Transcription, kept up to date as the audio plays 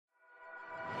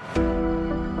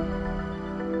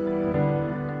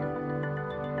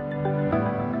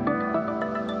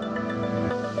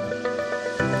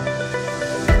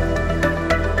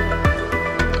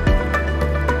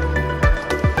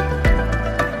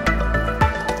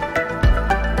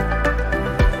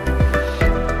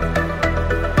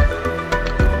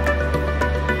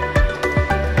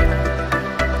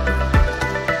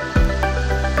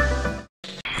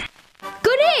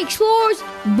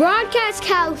Broadcast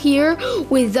Cal here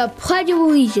with the Pledge of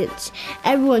Allegiance.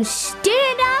 Everyone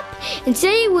stand up and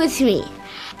say it with me.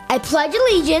 I pledge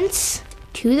allegiance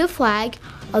to the flag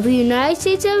of the United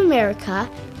States of America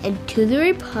and to the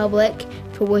republic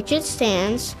for which it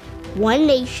stands, one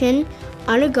nation,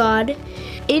 under God,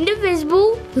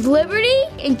 indivisible, with liberty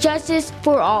and justice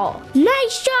for all.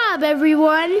 Nice job,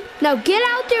 everyone. Now get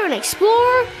out there and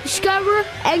explore, discover,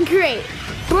 and create.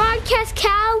 Broadcast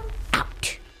Cal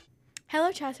out. Hello,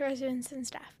 Chatsworth residents and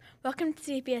staff. Welcome to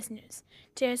CFENews News.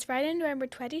 Today is Friday, November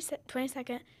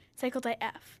 22nd, Cycle Day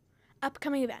F.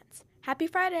 Upcoming events. Happy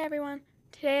Friday, everyone.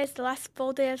 Today is the last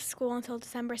full day of school until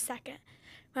December 2nd,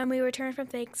 when we return from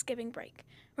Thanksgiving break.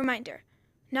 Reminder,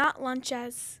 not lunch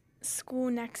as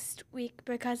school next week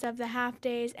because of the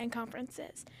half-days and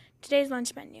conferences. Today's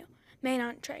lunch menu. Main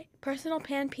entree, personal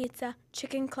pan pizza,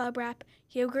 chicken club wrap,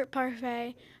 yogurt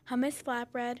parfait, hummus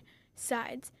flatbread,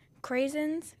 sides,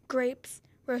 craisins, grapes,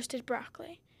 roasted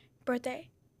broccoli.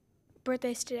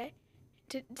 Birthdays today.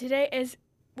 Today is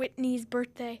Whitney's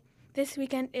birthday. This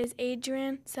weekend is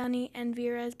Adrian, Sunny, and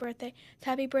Vera's birthday.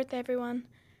 So happy birthday, everyone.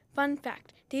 Fun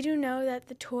fact, did you know that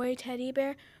the toy teddy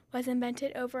bear was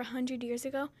invented over 100 years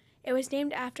ago? It was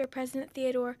named after President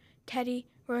Theodore Teddy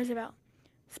Roosevelt.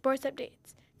 Sports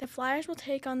updates. The Flyers will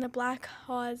take on the Black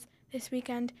Hawks this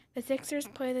weekend. The Sixers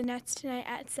play the Nets tonight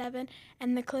at 7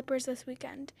 and the Clippers this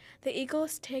weekend. The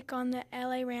Eagles take on the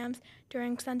LA Rams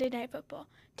during Sunday Night Football.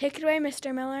 Take it away,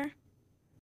 Mr. Miller.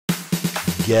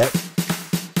 Get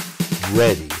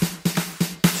ready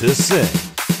to sing.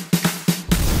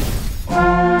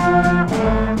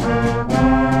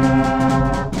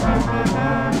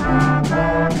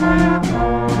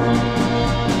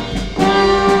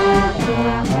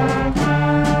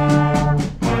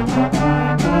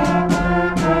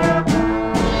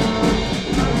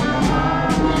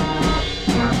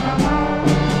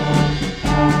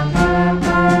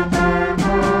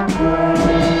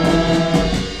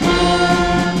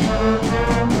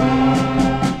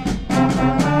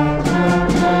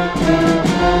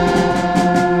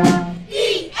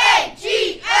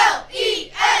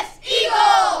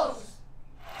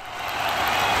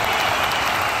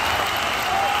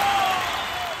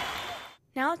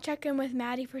 Now let's check in with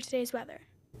Maddie for today's weather.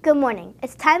 Good morning.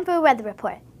 It's time for a weather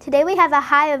report. Today we have a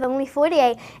high of only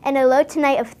 48 and a low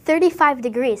tonight of 35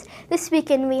 degrees. This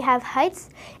weekend we have heights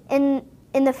in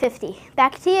the 50.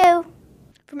 Back to you.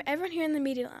 From everyone here in the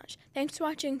Media Lounge, thanks for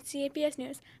watching CFENews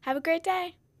News. Have a great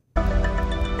day.